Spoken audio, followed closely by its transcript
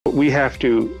but we have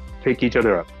to pick each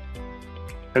other up.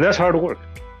 And that's hard work.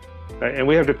 Right? And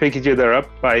we have to pick each other up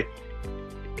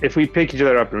if we pick each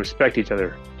other up and respect each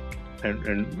other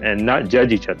and not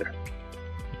judge each other.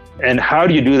 And how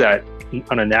do you do that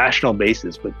on a national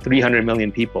basis with 300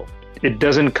 million people? It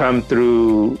doesn't come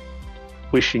through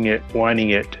wishing it, wanting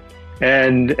it.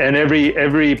 And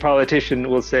every politician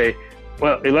will say,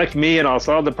 well, elect me and I'll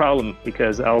solve the problem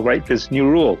because I'll write this new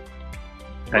rule.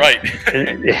 Right.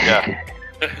 Yeah.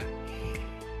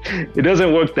 It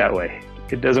doesn't work that way.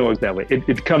 It doesn't work that way.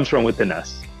 It comes from within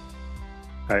us.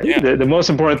 Right? Yeah. The most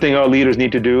important thing our leaders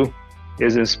need to do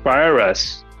is inspire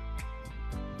us,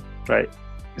 right?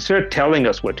 Instead of telling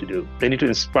us what to do, they need to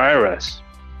inspire us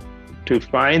to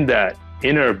find that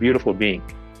inner beautiful being